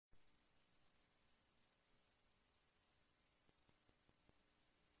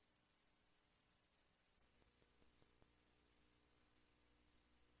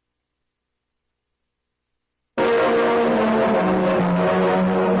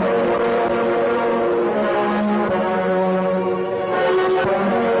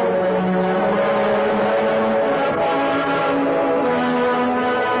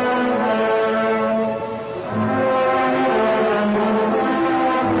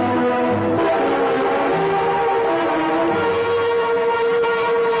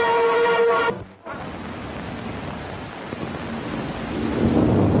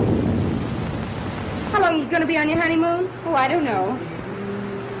your honeymoon? Oh, I don't know.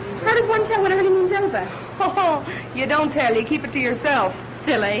 How does one tell when a honeymoon's over? Oh, you don't tell. You keep it to yourself.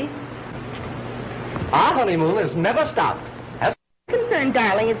 Silly. Our honeymoon has never stopped. As concerned,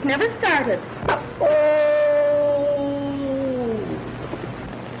 darling, it's never started. Oh!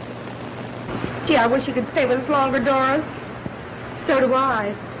 Gee, I wish you could stay with us longer, Doris. So do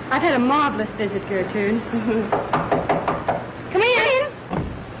I. I've had a marvelous visit, Gertrude. Come in.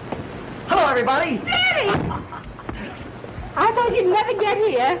 Hello, everybody. Daddy! I thought you'd never get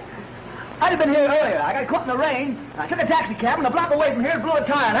here. I'd have been here earlier. I got caught in the rain. I took a taxi cab, and a block away from here it blew a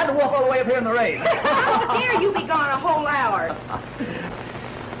tire. I had to walk all the way up here in the rain. How dare you be gone a whole hour?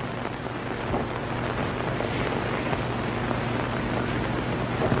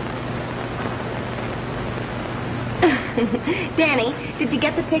 Danny, did you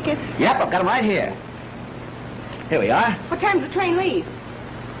get the tickets? Yep, I've got them right here. Here we are. What time does the train leave?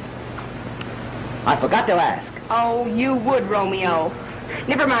 I forgot to ask. Oh, you would, Romeo.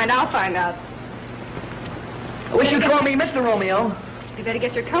 Never mind, I'll find out. I wish you'd call me Mr. Romeo. You better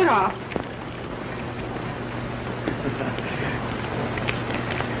get your coat off.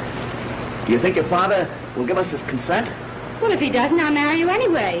 Do you think your father will give us his consent? Well, if he doesn't, I'll marry you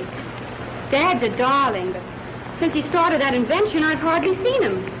anyway. Dad's a darling, but since he started that invention, I've hardly seen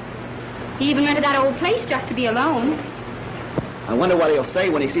him. He even rented that old place just to be alone. I wonder what he'll say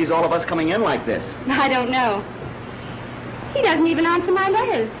when he sees all of us coming in like this. I don't know. He doesn't even answer my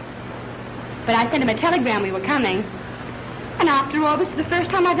letters. But I sent him a telegram we were coming. And after all, this is the first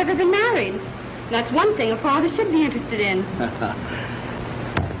time I've ever been married. That's one thing a father should be interested in.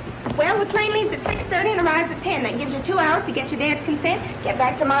 Well, the train leaves at 6:30 and arrives at 10. That gives you 2 hours to get your dad's consent, get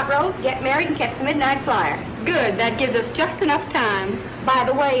back to Montrose, get married, and catch the midnight flyer. Good. That gives us just enough time. By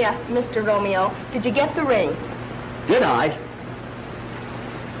the way, Mr. Romeo, did you get the ring? Did I?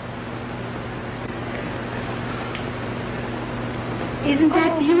 Isn't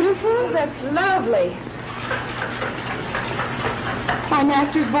that beautiful? That's lovely. My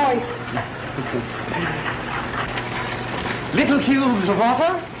master's voice. Little cubes of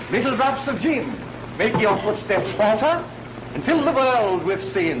water, little drops of gin. Make your footsteps falter and fill the world with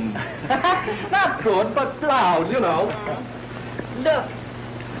sin. Not good, but loud, you know. Look.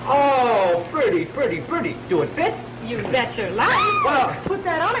 Oh, pretty, pretty, pretty. Do it fit? You bet your life. Well, put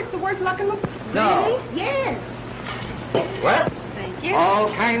that on. It's the worst luck in the... No. Really? Yes. Well, thank you. All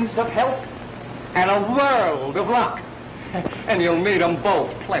kinds of help and a world of luck. And you'll meet them both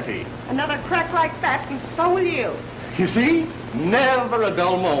plenty. Another crack like that, and so will you. You see? Never a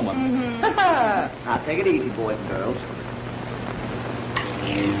dull moment. Mm-hmm. Now, take it easy, boys and girls.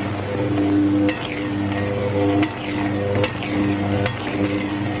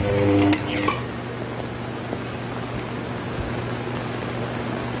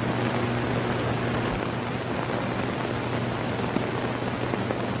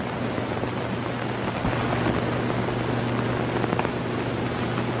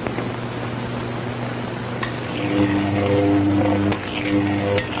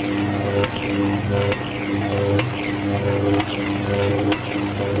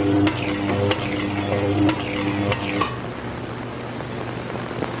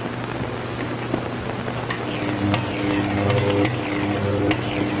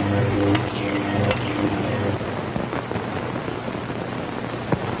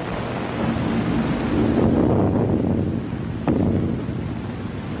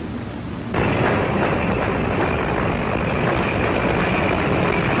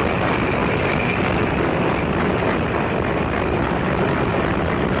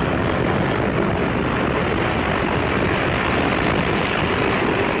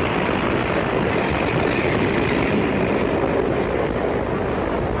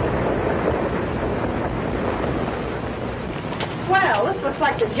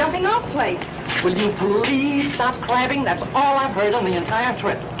 Will you please stop clapping? That's all I've heard on the entire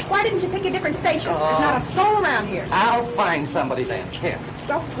trip. Why didn't you pick a different station? There's not a soul around here. I'll find somebody then. Here.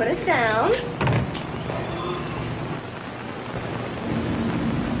 So put it down.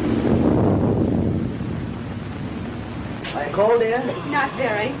 Are you cold, dear? Not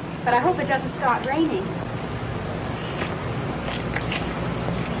very, but I hope it doesn't start raining.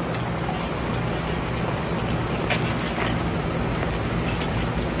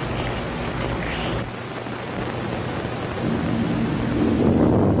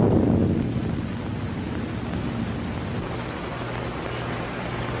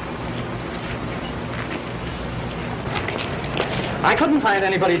 I couldn't find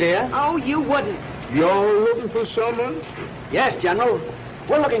anybody, dear. Oh, you wouldn't. You're looking for someone? Yes, General.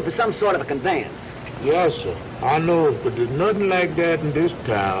 We're looking for some sort of a conveyance. Yes, sir. I know, but there's nothing like that in this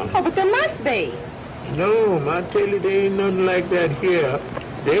town. Oh, but there must be. No, I tell you, there ain't nothing like that here.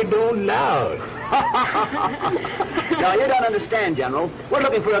 They don't allow it. No, you don't understand, General. We're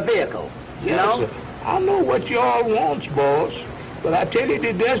looking for a vehicle. You know? Sir. I know what y'all wants, boss. But I tell you,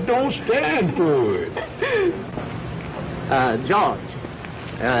 they just don't stand for it. George.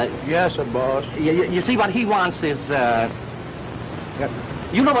 Yes, sir, boss. You see, what he wants is,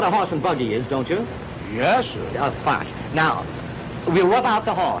 you know what a horse and buggy is, don't you? Yes, sir. Fine. Now, we'll rub out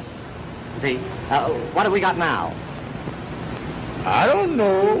the horse. See? What have we got now? I don't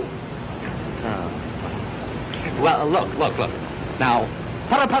know. Well, look. Now,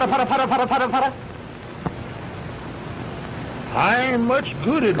 putter. I ain't much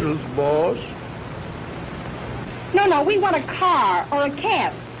good at this, boss. No, we want a car or a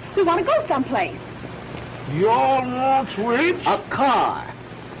cab. We want to go someplace. Y'all want which? A car.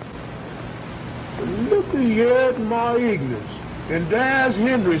 Look here at my ignorance. And there's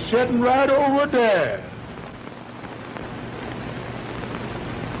Henry sitting right over there.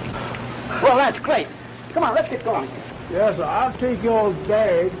 Well, that's great. Come on, let's get going. Yes, sir. I'll take y'all's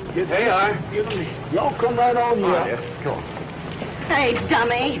bag. There you are. Y'all come right on here. Come on. Hey,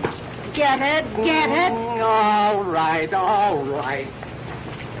 dummy. Get it? All right.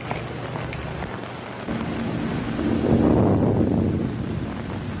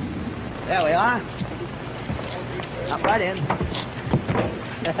 There we are. Up right in.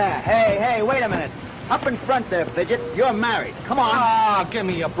 Hey, wait a minute. Up in front there, Fidget. You're married. Come on. Give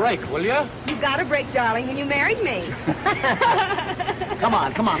me a break, will you? You got a break, darling, when you married me. Come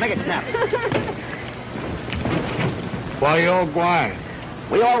on, make it snappy. Why y'all going?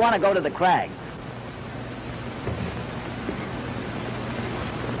 We all want to go to the crag.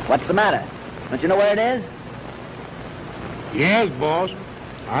 What's the matter? Don't you know where it is? Yes, boss.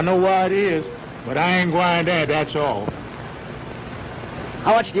 I know where it is, but I ain't going there, that's all.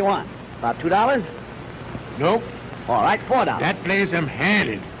 How much do you want? About $2? Nope. All right, $4. That place I'm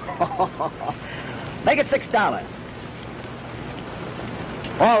handed. Make it $6.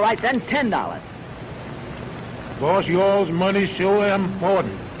 All right, then, $10. Boss, y'all's money sure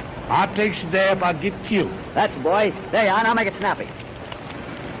important. I'll take you there if I get killed. That's the boy. There you are. Now make it snappy.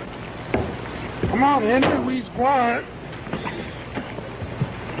 Come on, Henry. We's quiet.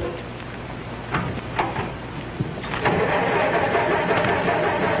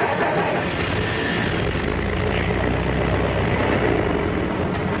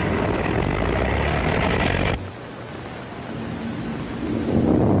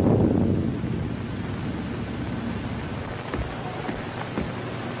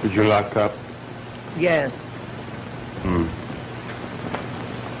 Did you lock up? Yes.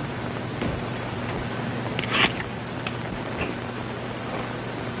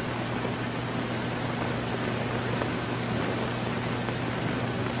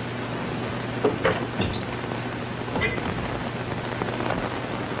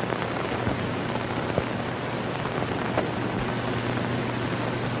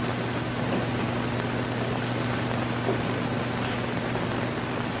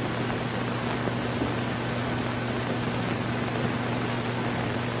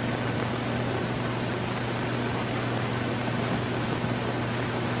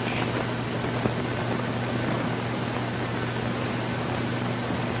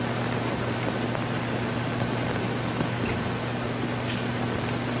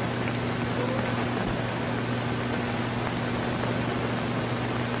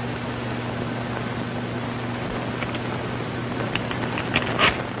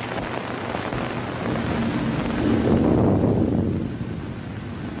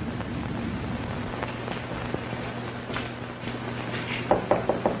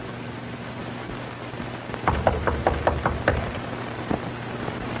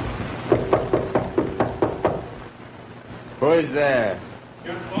 Who's there?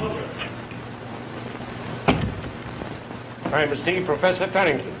 I must see Professor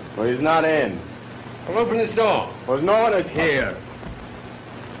Farrington. Well, he's not in. Well, open this door. Well, no one is here.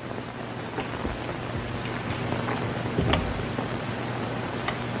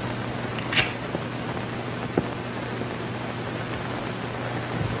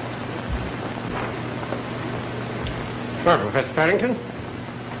 Well, Professor Farrington.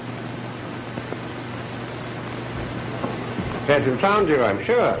 Glad to have found you, I'm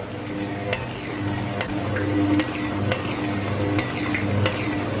sure.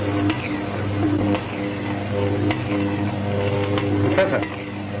 Professor.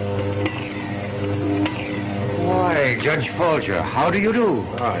 Why, Judge Folger, how do you do?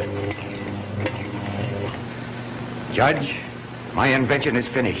 Hi. Judge, my invention is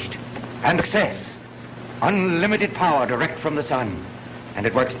finished. And success. Unlimited power direct from the sun. and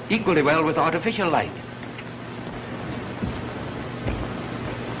it works equally well with artificial light.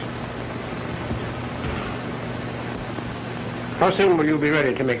 How soon will you be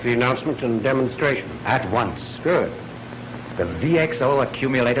ready to make the announcement and demonstration? At once. Good. The VXO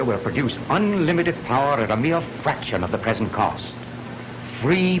accumulator will produce unlimited power at a mere fraction of the present cost.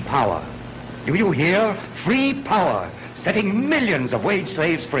 Free power. Do you hear? Free power, setting millions of wage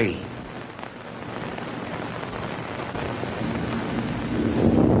slaves free.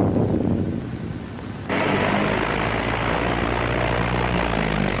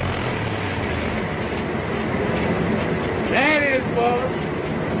 There it is,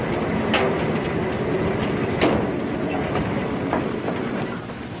 boys.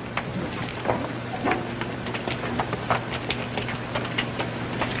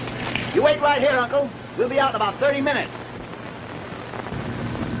 You wait right here, Uncle. We'll be out in about 30 minutes.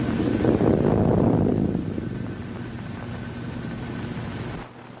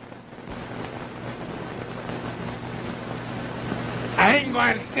 I ain't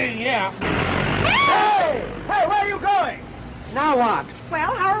going to stay here. Hey! Hey, where are you going? Now what?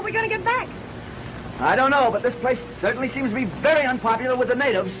 Well, how are we going to get back? I don't know, but this place certainly seems to be very unpopular with the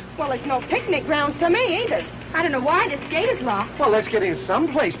natives. Well, it's no picnic grounds to me either. I don't know why this gate is locked. Well, let's get in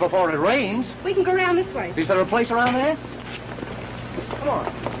someplace before it rains. We can go around this way. Is there a place around there? Come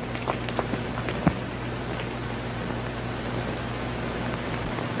on.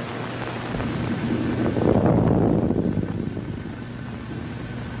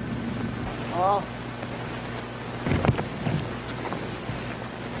 Oh.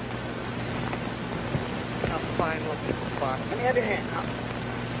 A fine looking spot. Let me have your hand now.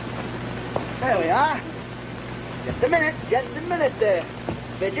 There we are. Just a minute there,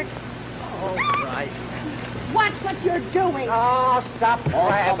 Fidget. All right. Watch what you're doing. Oh, stop Oh, come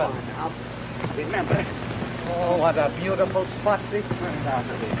grabbing. on now. Remember. Oh, what a beautiful spot this turned out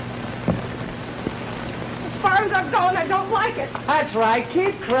to be. As far as I'm going, I don't like it. That's right.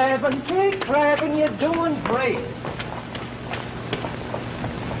 Keep crabbing. Keep crabbing. You're doing great.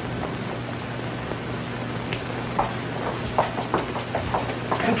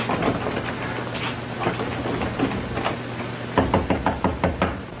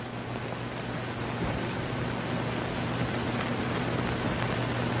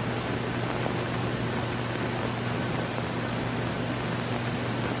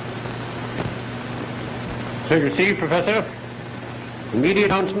 So you see, Professor, immediate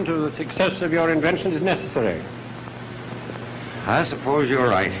announcement of the success of your invention is necessary. I suppose you're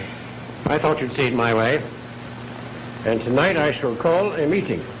right. I thought you'd see it my way. And tonight I shall call a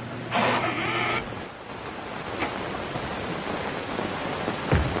meeting.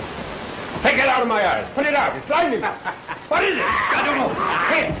 Take it out of my eyes. Put it out. It's blinding me. What is it? I don't know.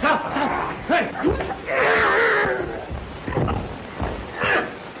 Hey, stop. Hey.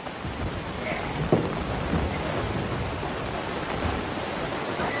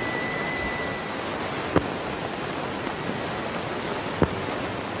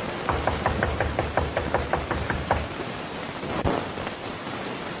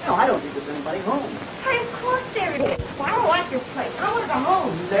 No, I don't think there's anybody home. Hey, of course there it is. Well, I don't like this place. I want to go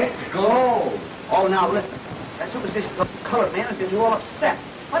home. Let's go. Oh, now listen. That superstitious colored man has got you all upset.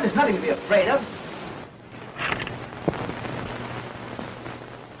 Well, there's nothing to be afraid of.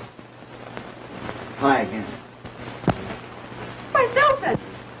 Try again. Where's Josephine?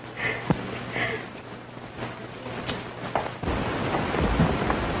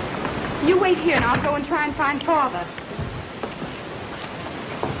 You wait here, and I'll go and try and find Father.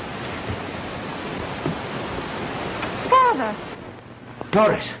 Father!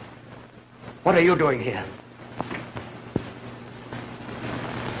 Doris, what are you doing here?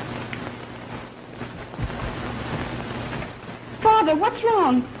 Father, what's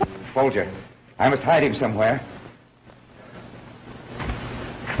wrong? Folger, I must hide him somewhere.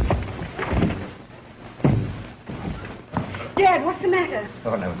 Dad, what's the matter?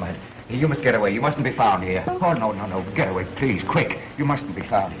 Oh, never mind. You must get away. You mustn't be found here. Oh, no. Get away, please, quick. You mustn't be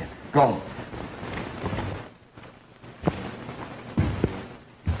found here. Go.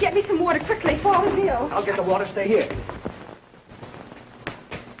 Get me some water quickly. Father's ill. I'll get the water. Stay here.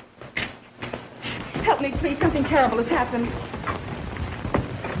 Help me, please. Something terrible has happened.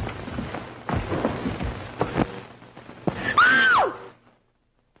 Oh!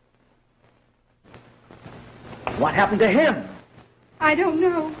 What happened to him? I don't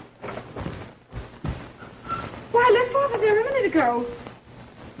know. Why, I left Father there a minute ago.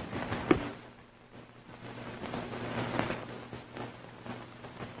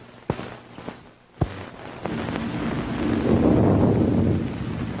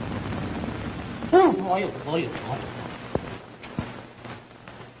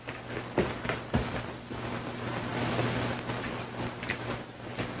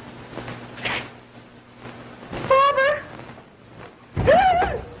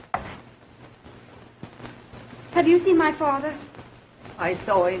 you see my father? I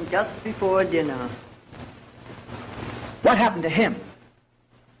saw him just before dinner. What happened to him?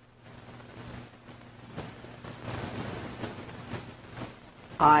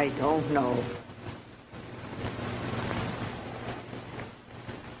 I don't know.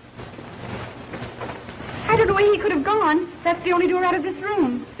 I don't know where he could have gone. That's the only door out of this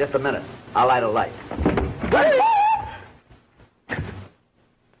room. Just a minute. I'll light a light.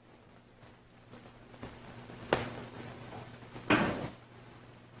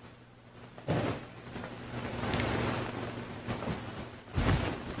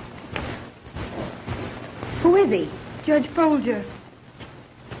 Who is he? Judge Folger.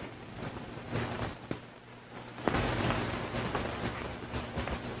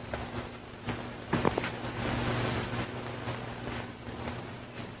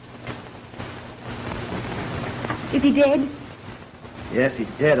 Is he dead? Yes, he's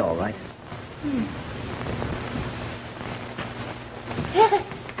dead, all right.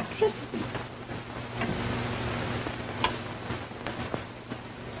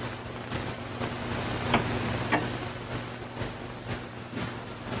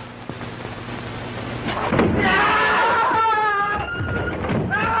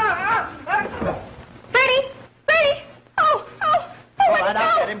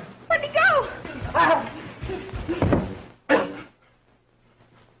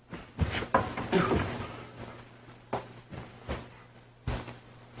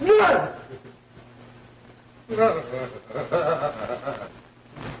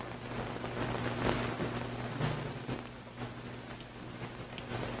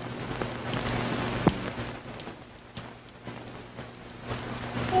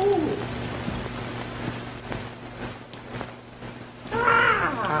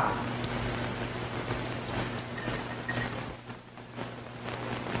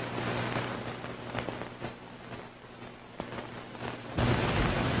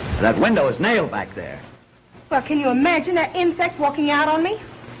 That window is nailed back there. Well, can you imagine that insect walking out on me?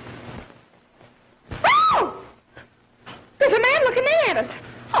 Oh! There's a man looking at us.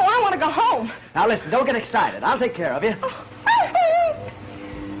 Oh, I want to go home. Now, listen, don't get excited. I'll take care of you. Oh!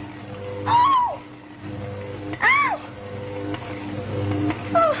 Oh! Oh!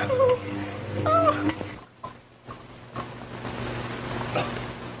 Oh!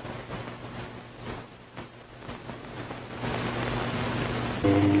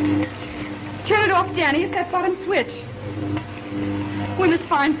 Turn it off, Danny. It's that bottom switch. When this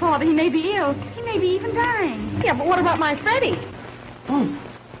fine father, he may be ill. He may be even dying. Yeah, but what about my Freddie?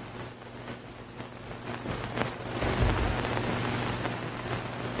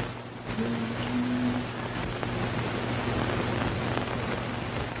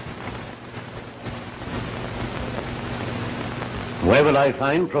 Where will I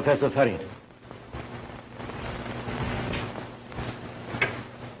find Professor Farrington?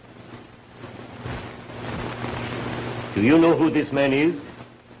 Do you know who this man is?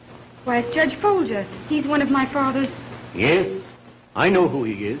 Why, it's Judge Folger. He's one of my father's... Yes, I know who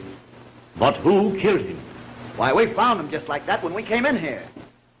he is. But who killed him? Why, we found him just like that when we came in here.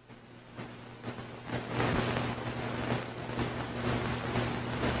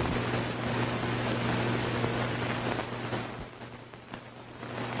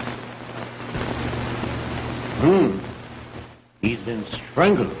 He's been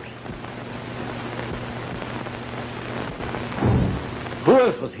strangled. Who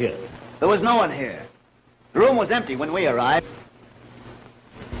else was here? There was no one here. The room was empty when we arrived.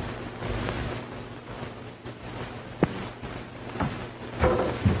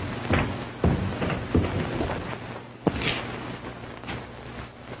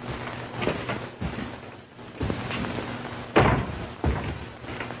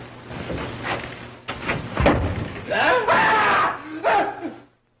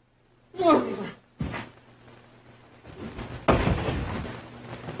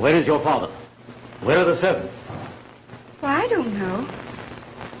 Where is your father? Where are the servants? Well, I don't know.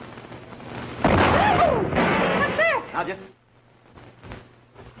 Oh! What's that? Now, just...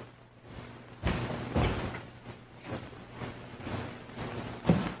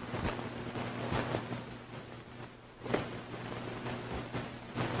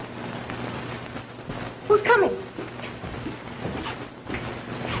 Who's coming?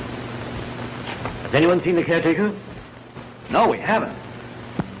 Has anyone seen the caretaker? No, we haven't.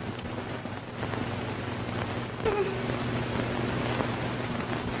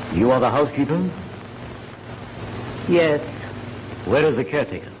 You are the housekeeper? Yes, Where is the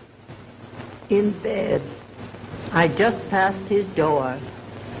caretaker? in bed. I just passed his door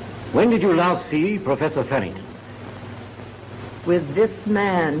When did you last see Professor Farrington? with this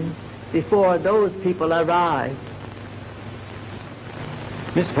man before those people arrived.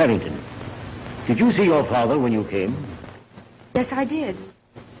 Miss Farrington, did you see your father when you came? Yes, I did.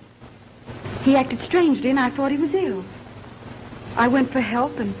 He acted strangely, and I thought he was ill. I went for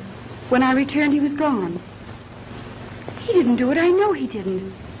help, and when I returned, he was gone. He didn't do it. I know he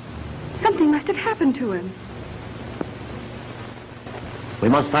didn't. Something must have happened to him. We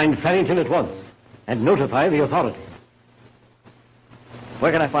must find Farrington at once and notify the authorities.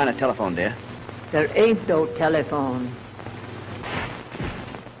 Where can I find a telephone, dear? There ain't no telephone.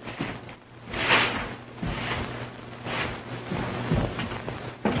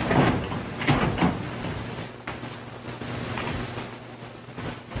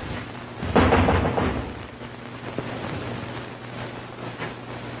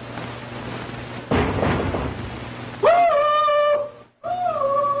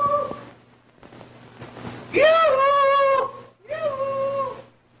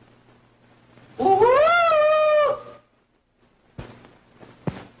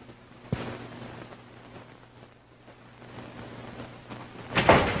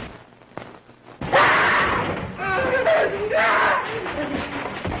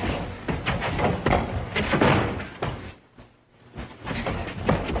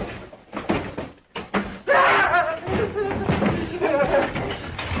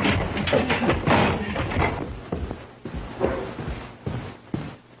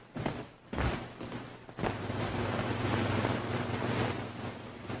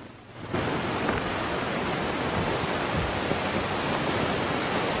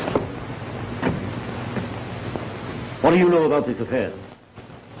 What do you know about this affair?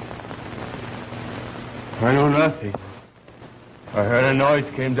 I know nothing. I heard a noise,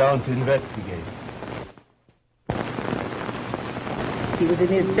 came down to investigate. He was in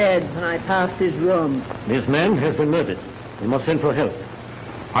his bed when I passed his room. This man has been murdered. We must send for help.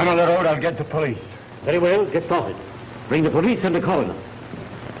 I'm on the road, I'll get the police. Very well, get started. Bring the police and the coroner.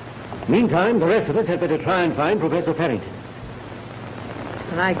 Meantime, the rest of us had better try and find Professor Farrington.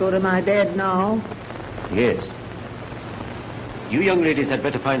 Can I go to my bed now? Yes. You young ladies had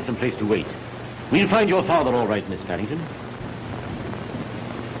better find some place to wait. We'll find your father all right, Miss Farrington.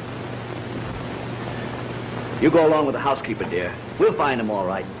 You go along with the housekeeper, dear. We'll find him all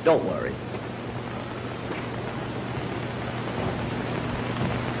right. Don't worry.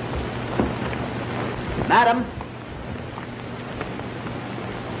 Madam,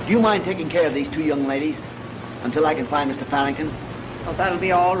 do you mind taking care of these two young ladies until I can find Mr. Farrington? Oh, that'll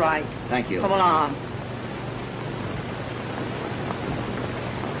be all right. Thank you. Come along.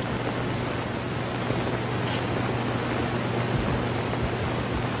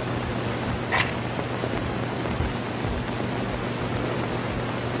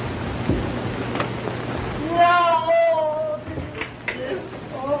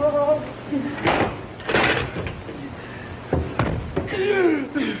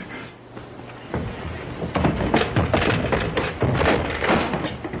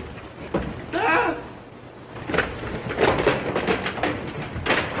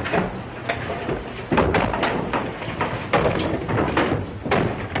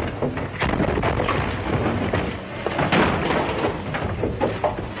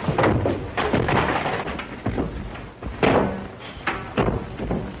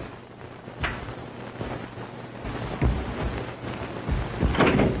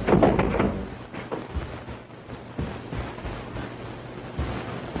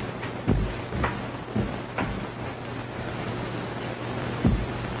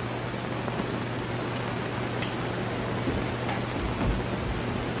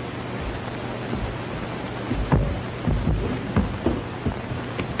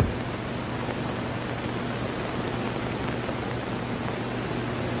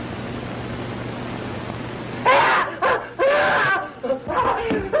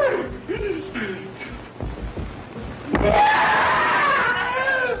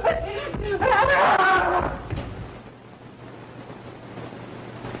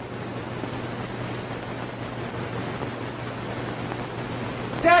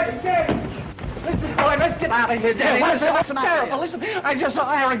 Out of here, Daddy. What's terrible. Listen, I just saw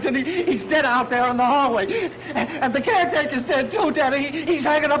Harrington. He's dead out there in the hallway. And the caretaker's dead, too, Daddy. He's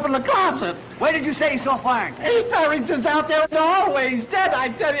hanging up in the closet. Where did you say you saw Farrington? Harrington's out there in the hallway. He's dead,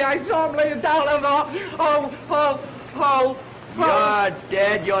 I tell you. I saw him laying down in the... You're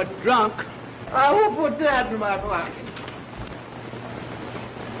dead. You're drunk. Who put that in my pocket?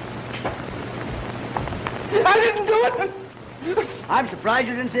 I didn't do it. I'm surprised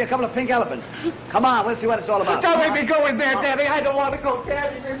you didn't see a couple of pink elephants. Come on, we'll see what it's all about. Don't make me go in there, Daddy. I don't want to go,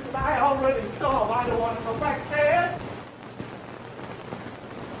 Daddy. Listen, I already saw him. I don't want to go back there.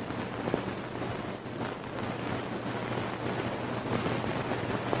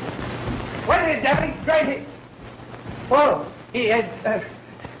 Danny, right here. Oh,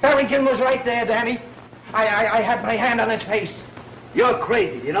 Barringer was right there, Danny. I had my hand on his face. You're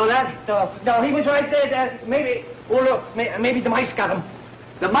crazy, you know that? No, he was right there. Maybe, look, maybe the mice got him.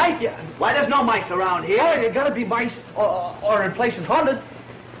 The mice? Why, there's no mice around here. Oh, there's gotta be mice or in places haunted.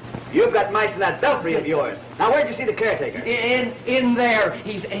 You've got mice in that belfry of yours. Now, where'd you see the caretaker? In there.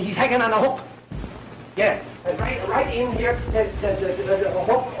 He's hanging on a hook. Yeah, right in here. There's a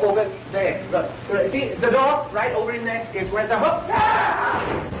hook over there. See the door right over in there is where the hook. Ah!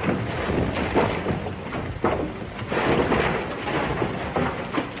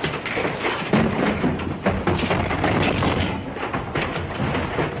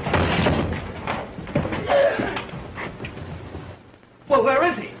 Well, where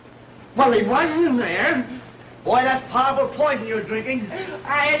is he? Well, he was in there. Boy, that's powerful poison you're drinking.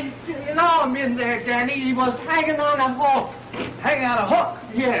 I know him in there, Danny. He was hanging on a hook. Hanging on a hook?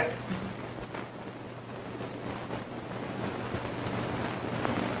 Yeah.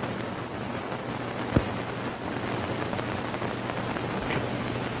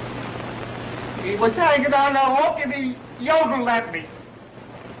 He was hanging on a hook and he yodeled at me.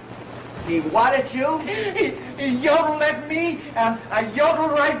 He what at you? He yodeled at me and I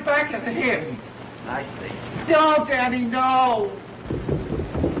yodeled right back at him. I see. No, Danny, no.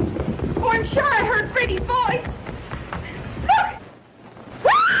 Oh, I'm sure I heard Freddie's voice. Look!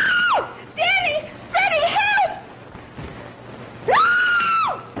 Woo! Danny! Freddie, help!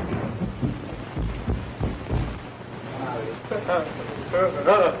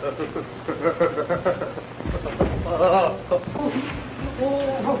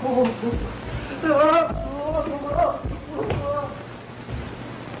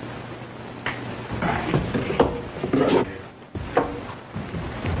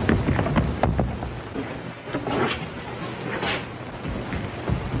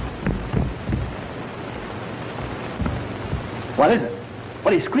 What is it?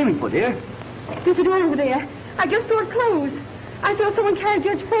 What are you screaming for, dear? There's a door over there. I just saw it close. I saw someone carry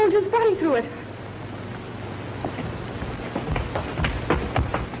Judge Folger's body through it.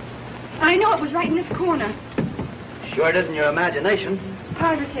 I know it was right in this corner. Sure it isn't your imagination.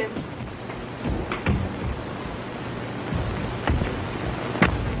 Positive.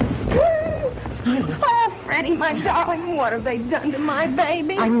 Oh, Freddie, my darling, what have they done to my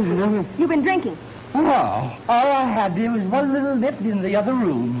baby? You've been drinking. Oh, all I had there was one little nip in the other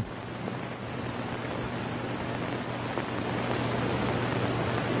room.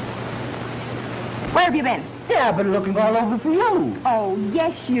 Where have you been? Yeah, I've been looking all over for you. Oh,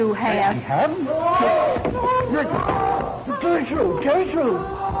 yes, you have. I have? Tell the truth. Tell the truth.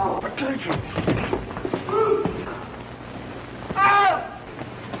 Tell the truth. Help!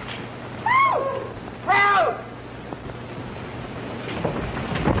 Help!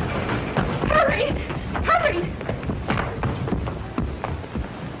 Hurry! Hurry!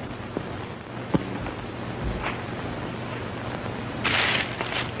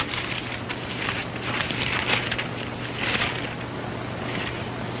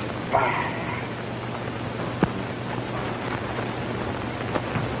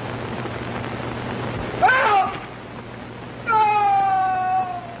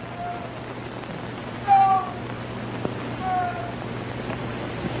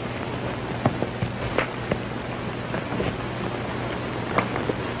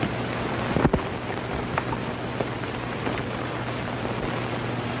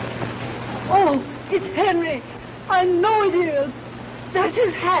 I know it is. That's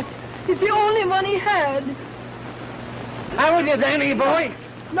his hat. It's the only one he had. How is it, Danny, boy?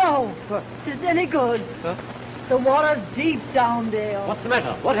 No, if it's any good. Huh? The water's deep down there. What's the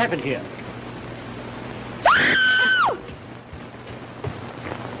matter? What happened here?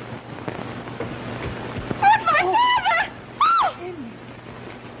 Where's my father?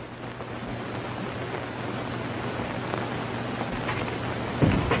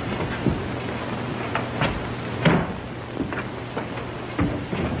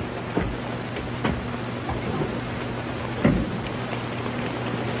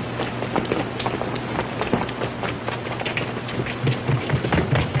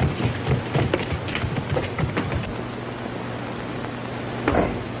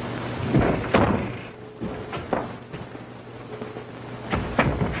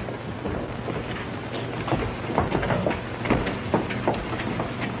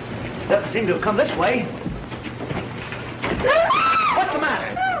 Doesn't seem to have come this way. What's the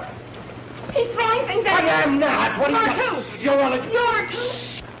matter? He's throwing things at I am not. What You're do you want to... You're too.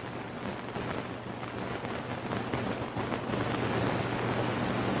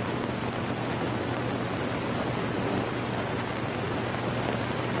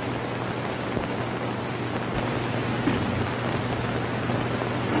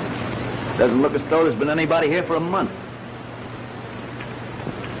 Doesn't look as though there's been anybody here for a month.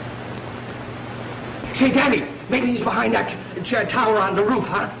 Say, Danny, maybe he's behind that tower on the roof,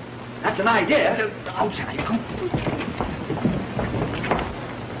 huh? That's an idea. Outside, come.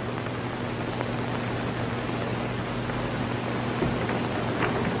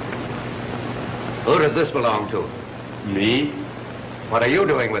 Who does this belong to? Me? What are you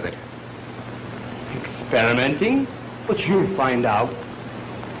doing with it? Experimenting? But you'll find out.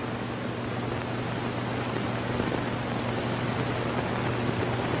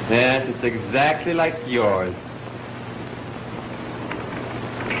 Yes, it's exactly like yours.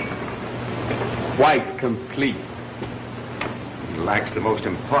 Quite complete. It lacks the most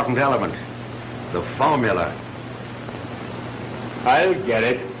important element, the formula. I'll get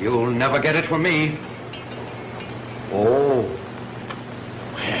it. You'll never get it from me. Oh.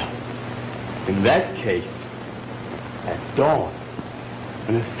 Well, in that case, at dawn,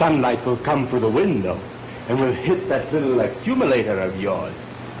 when the sunlight will come through the window and will hit that little accumulator of yours,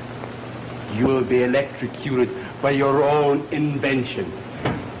 you will be electrocuted by your own invention.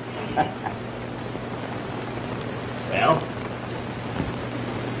 Well,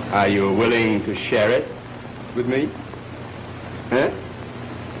 are you willing to share it with me? Huh?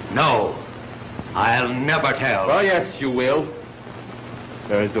 No, I'll never tell. Oh, yes, you will.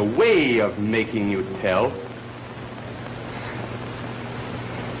 There's a way of making you tell.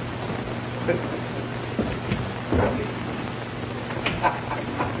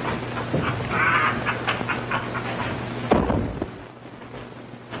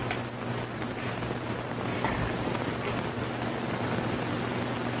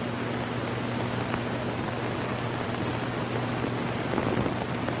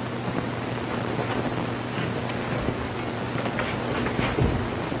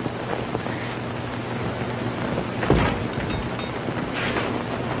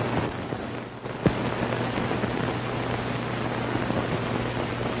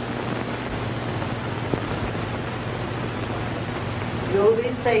 You'll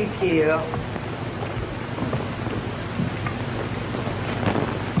be safe here.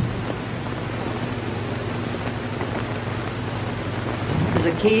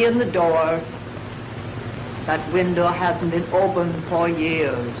 There's a key in the door. That window hasn't been opened for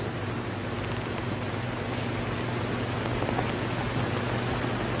years.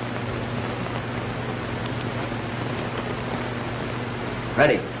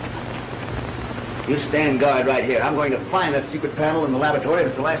 Ready. You stand guard right here. I'm going to find that secret panel in the laboratory.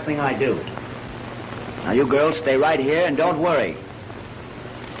 It's the last thing I do. Now, you girls stay right here and don't worry.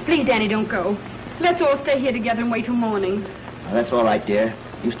 Please, Danny, don't go. Let's all stay here together and wait till morning. Now, that's all right, dear.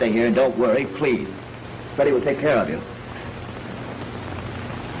 You stay here and don't worry, please. Freddie will take care of you.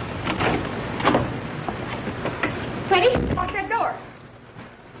 Freddie, lock that door.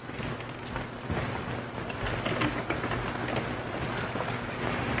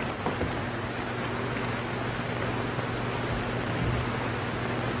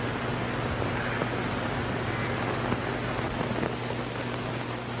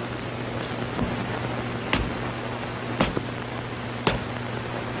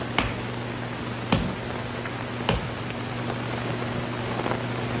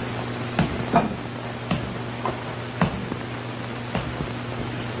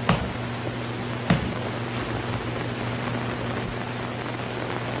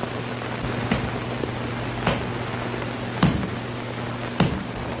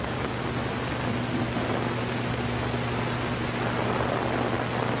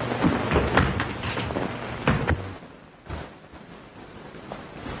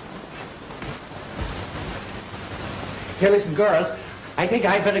 Hey, listen, girls, I think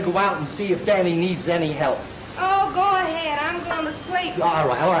I'd better go out and see if Danny needs any help. Oh, go ahead. I'm going to sleep. All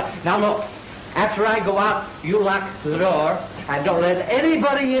right. Now, look, after I go out, you lock the door, and don't let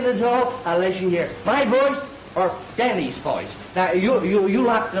anybody in the door unless you hear my voice or Danny's voice. Now, you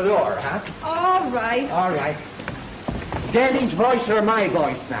lock the door, huh? All right. All right. Danny's voice or my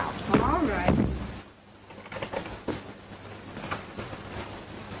voice now? All right.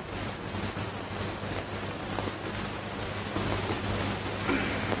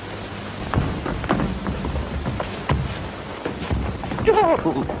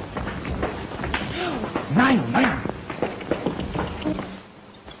 Nine.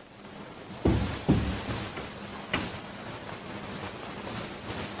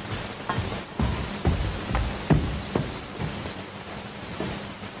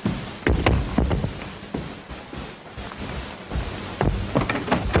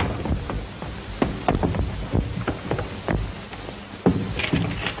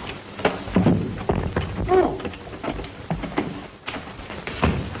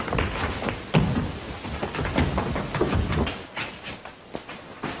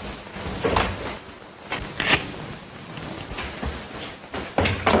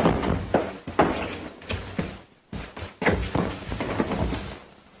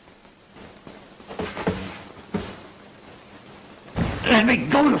 Let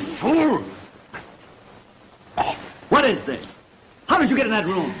me go, you fool! What is this? How did you get in that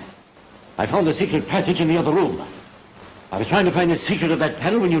room? I found the secret passage in the other room. I was trying to find the secret of that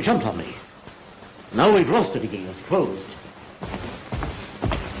panel when you jumped on me. Now we've lost it again. It's closed.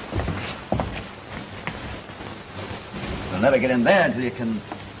 You'll never get in there until you can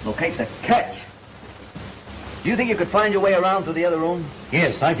locate the catch. Do you think you could find your way around to the other room?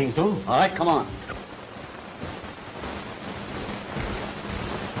 Yes, I think so. All right, come on.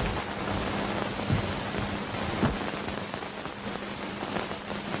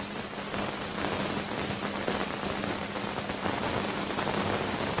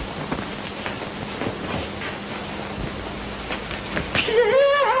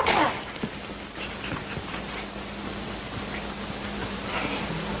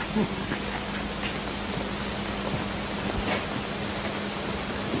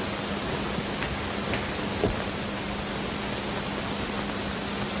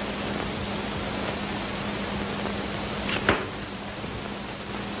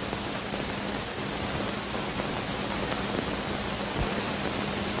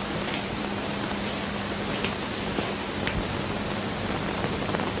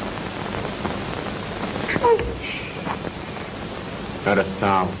 Not a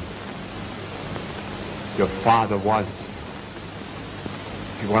sound. Your father was.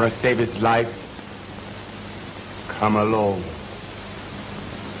 If you want to save his life, come alone.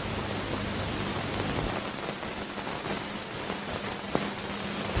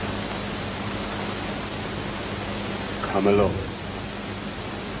 Come alone.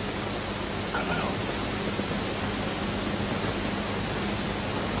 Come alone.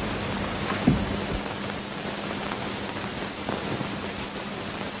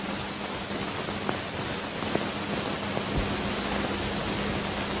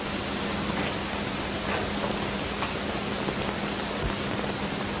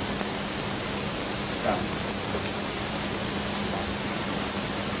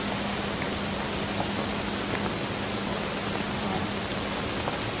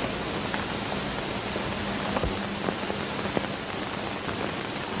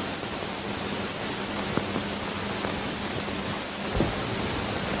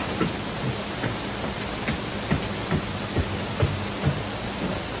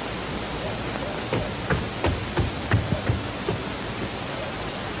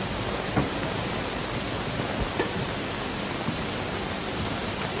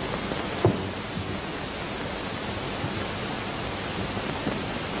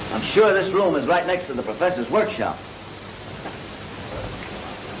 I'm sure this room is right next to the professor's workshop.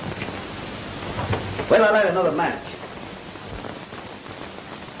 Wait till I light another match.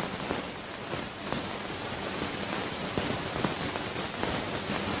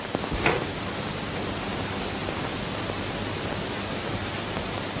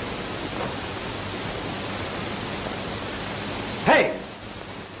 Hey!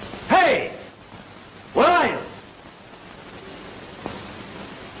 Hey! Where are you?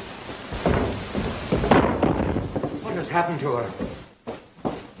 What has happened to her?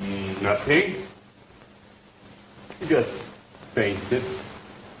 Nothing. She just fainted.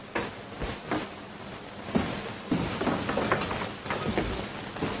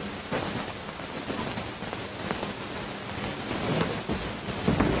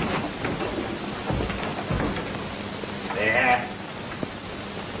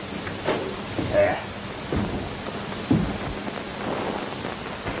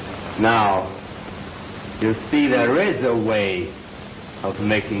 Now, you see there is a way of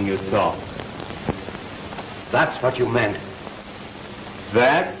making you talk. That's what you meant.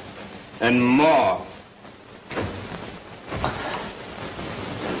 That and more.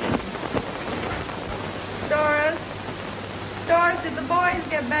 Doris? Doris, did the boys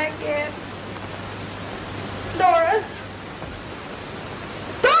get back yet? Doris?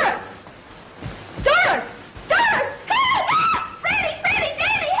 Doris! Doris! Doris! Help! Help! Freddie! Freddie!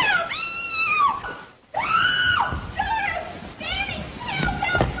 Danny! Help! Help! Doris! Danny! Help!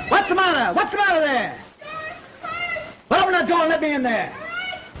 Help! What's the matter? What's the matter there? Well, open that door and let me in there.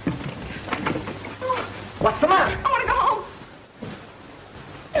 What's the matter? I want to go home.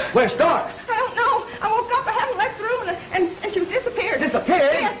 Where's Doris? I don't know. I woke up, I haven't left the room, and she was disappeared.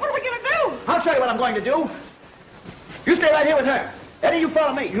 Disappeared? Yes, what are we going to do? I'll tell you what I'm going to do. You stay right here with her. Eddie, you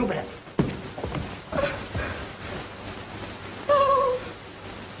follow me. You bet.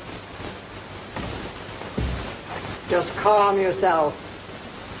 Just calm yourself.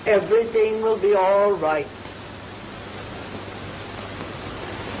 Everything will be all right.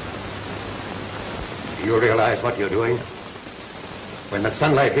 Do you realize what you're doing? When the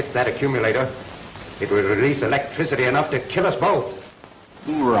sunlight hits that accumulator, it will release electricity enough to kill us both.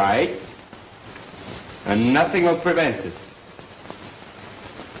 Right. And nothing will prevent it.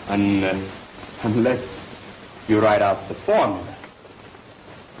 Unless you write out the formula.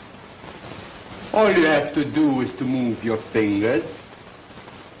 All you have to do is to move your fingers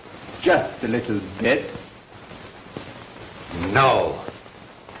just a little bit. No.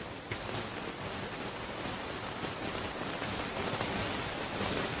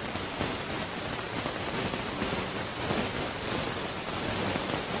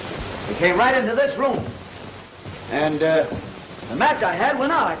 He came right into this room. And the match I had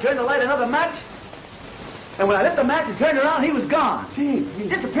went out. I turned to light another match. And when I lit the match and turned around, he was gone. Gee, He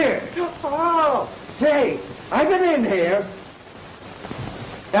disappeared. Oh, say, I've been in here.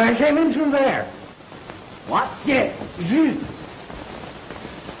 And I came in through there. What? Yes. Gee.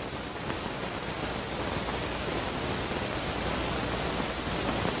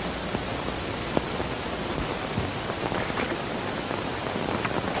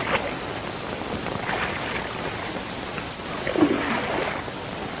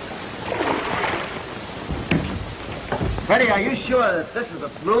 Freddie, are you sure that this is the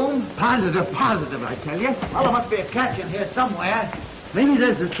room? Positive, I tell you. Well, there must be a catch in here somewhere. Maybe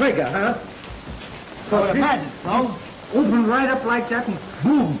there's the trigger, huh? I would imagine so. Opened right up like that and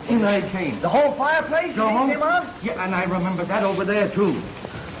boom, in I came. The whole fireplace So came on? Yeah, and I remember that over there, too.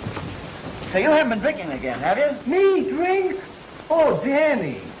 So you haven't been drinking again, have you? Me drink? Oh,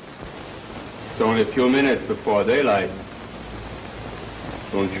 Danny. It's only a few minutes before daylight.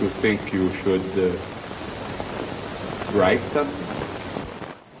 Don't you think you should write something?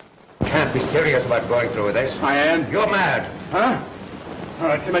 Can't be serious about going through with this. I am. You're mad. Huh?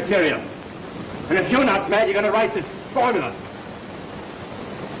 Oh, it's the material. And if you're not mad, you're going to write this formula.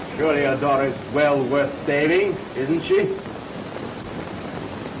 Surely your daughter's well worth saving, isn't she?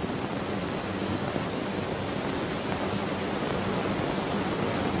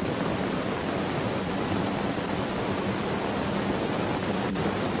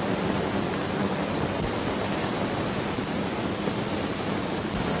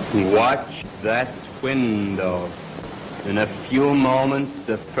 Watch that window. In a few moments,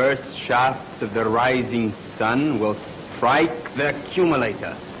 the first shaft of the rising sun will strike the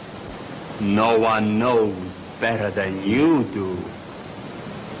accumulator. No one knows better than you do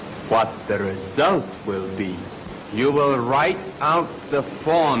what the result will be. You will write out the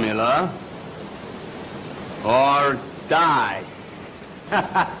formula or die.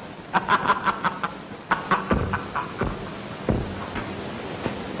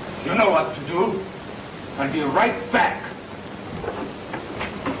 You know what to do. I'll be right back.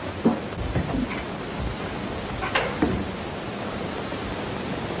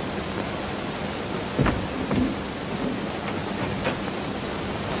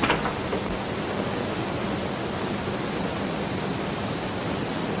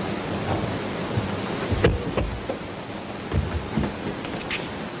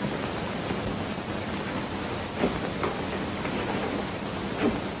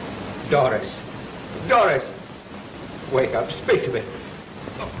 Doris. Doris. Wake up. Speak to me.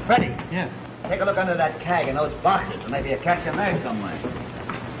 Freddie. Yeah. Take a look under that keg in those boxes. There may be a catch in there somewhere.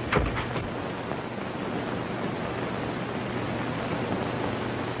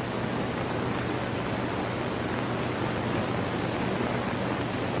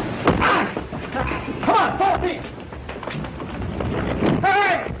 Come on, Thorpe!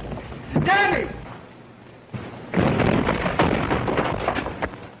 Hey! Danny!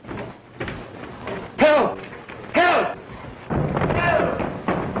 Help! Help! Help!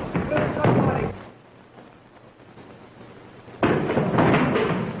 Where's somebody?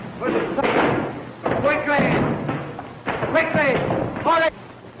 Quickly! Quickly! Hurry!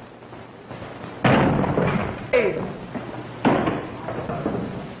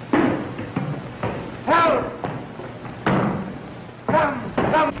 Help! Come!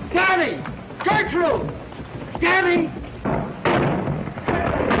 Danny! Gertrude! Danny!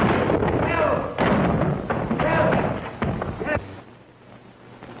 Help! Help!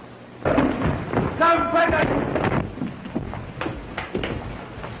 Somebody!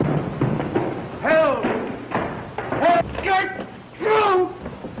 Help! Help! Gertrude!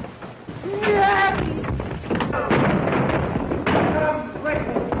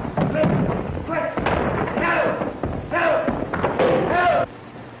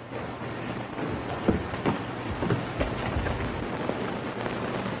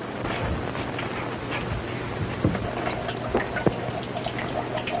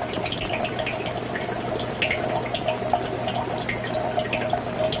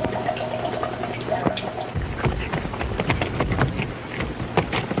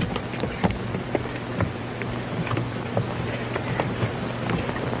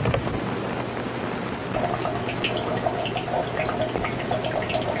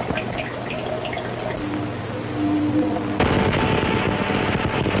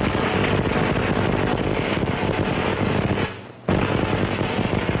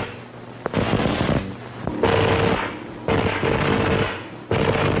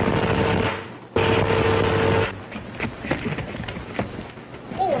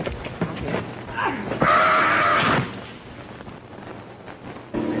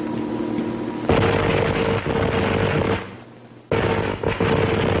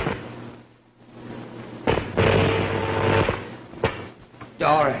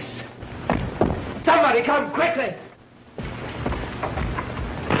 Doris! Somebody come quickly!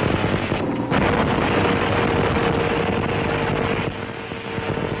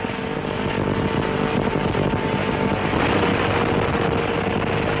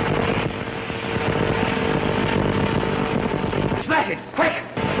 Smash it! Quick!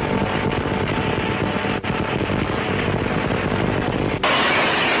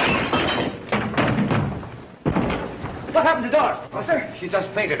 What happened to Doris? Oh, sir, she's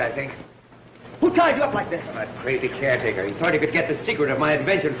just fainted, I think. Who tied you up like this? That crazy caretaker. He thought he could get the secret of my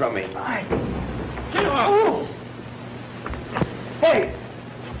invention from me. Oh! Hey!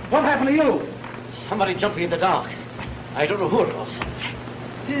 What happened to you? Somebody jumped me in the dark. I don't know who it was.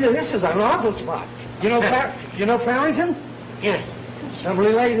 This is an awful spot. You know Barringer? Yes. Somebody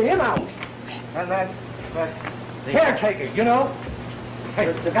laid him out. And that caretaker, you know?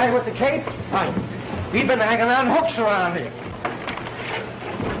 Hey, the guy with the cape? Right. We've been hanging on hooks around here.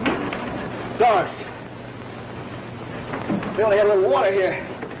 Doris. We only have a little water here.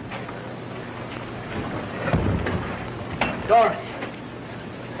 Doris.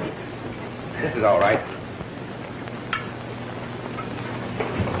 This is all right.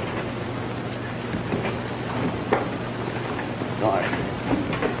 Doris.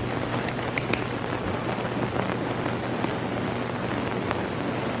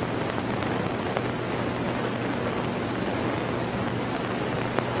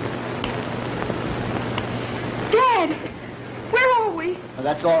 Dad, where are we? Well,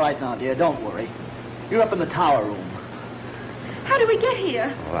 that's all right now, dear. Don't worry. You're up in the tower room. How did we get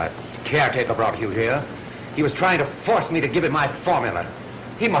here? Well, that caretaker brought you here. He was trying to force me to give him my formula.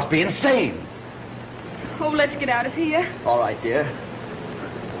 He must be insane. Oh, let's get out of here. All right, dear.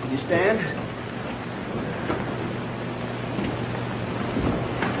 Can you stand?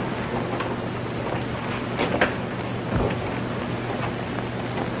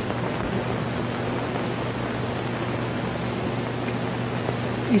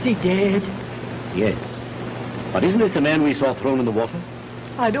 Is he dead? Yes. But isn't this the man we saw thrown in the water?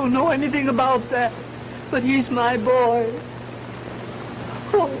 I don't know anything about that, but he's my boy.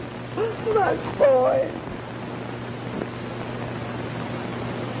 Oh, my boy.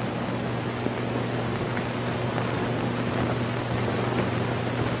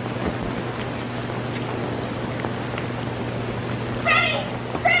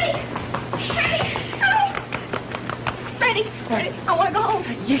 Freddie, I want to go home.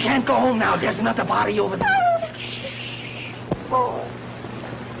 You can't go home now. There's another body over there. Boy.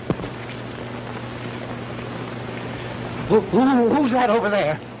 Who's that over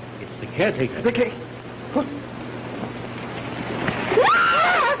there? It's the caretaker.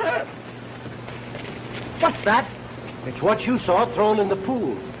 What's that? It's what you saw thrown in the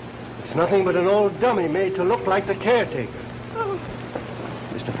pool. It's nothing but an old dummy made to look like the caretaker.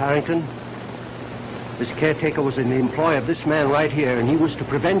 Mr. Farrington, this caretaker was in the employ of this man right here, and he was to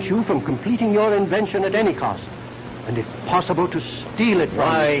prevent you from completing your invention at any cost. And if possible, to steal it from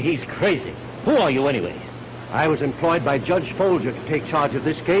Why, you. he's crazy. Who are you anyway? I was employed by Judge Folger to take charge of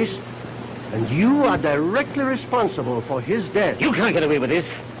this case, and you are directly responsible for his death. You can't get away with this.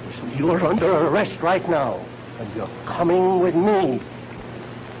 Listen, you're under arrest right now, and you're coming with me.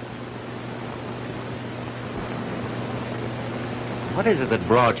 What is it that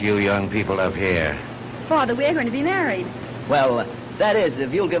brought you young people up here? Father, we're going to be married. Well, that is,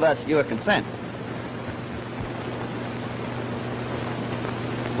 if you'll give us your consent.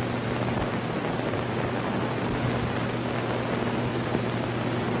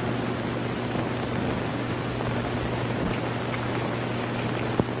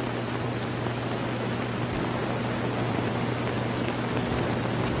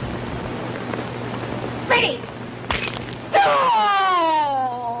 Freddie! No!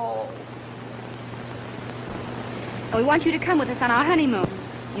 We want you to come with us on our honeymoon.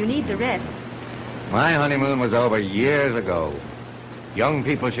 You need the rest. My honeymoon was over years ago. Young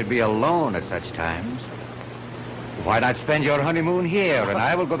people should be alone at such times. Why not spend your honeymoon here, and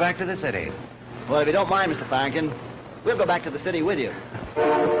I will go back to the city? Well, if you don't mind, Mr. Farrington, we'll go back to the city with you.